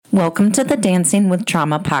Welcome to the Dancing with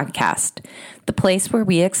Trauma podcast, the place where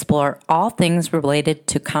we explore all things related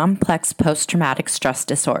to complex post-traumatic stress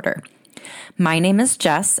disorder. My name is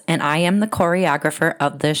Jess, and I am the choreographer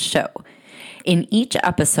of this show. In each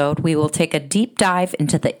episode, we will take a deep dive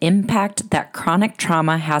into the impact that chronic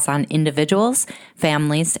trauma has on individuals,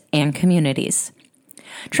 families, and communities.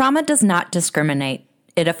 Trauma does not discriminate.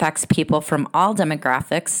 It affects people from all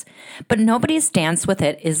demographics, but nobody's dance with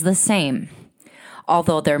it is the same.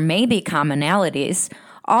 Although there may be commonalities,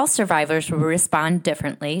 all survivors will respond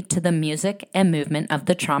differently to the music and movement of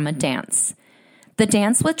the trauma dance. The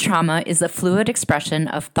dance with trauma is a fluid expression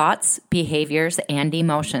of thoughts, behaviors, and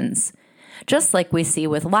emotions, just like we see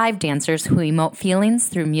with live dancers who emote feelings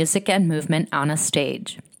through music and movement on a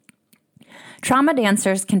stage. Trauma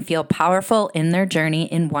dancers can feel powerful in their journey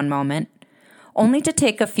in one moment, only to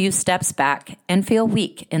take a few steps back and feel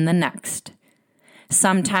weak in the next.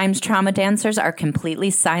 Sometimes trauma dancers are completely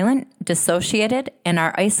silent, dissociated, and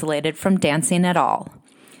are isolated from dancing at all.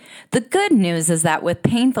 The good news is that with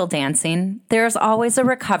painful dancing, there is always a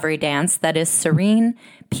recovery dance that is serene,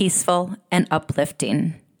 peaceful, and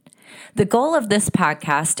uplifting. The goal of this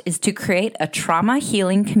podcast is to create a trauma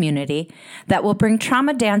healing community that will bring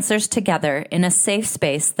trauma dancers together in a safe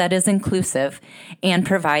space that is inclusive and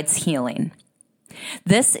provides healing.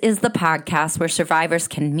 This is the podcast where survivors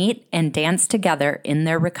can meet and dance together in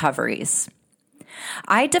their recoveries.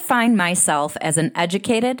 I define myself as an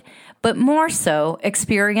educated, but more so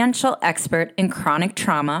experiential expert in chronic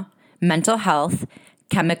trauma, mental health,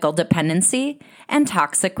 chemical dependency, and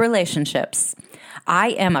toxic relationships. I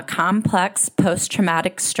am a complex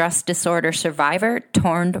post-traumatic stress disorder survivor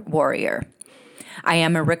turned warrior. I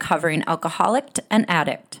am a recovering alcoholic and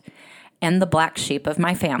addict, and the black sheep of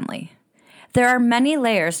my family. There are many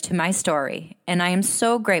layers to my story, and I am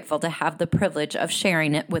so grateful to have the privilege of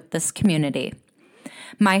sharing it with this community.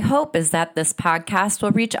 My hope is that this podcast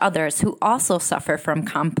will reach others who also suffer from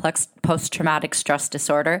complex post-traumatic stress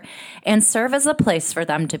disorder and serve as a place for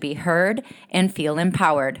them to be heard and feel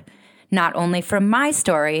empowered, not only from my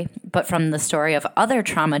story, but from the story of other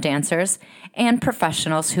trauma dancers and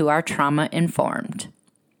professionals who are trauma-informed.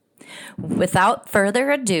 Without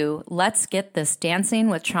further ado, let's get this Dancing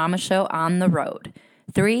with Trauma show on the road.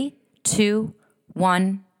 3, 2,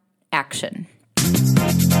 1, action.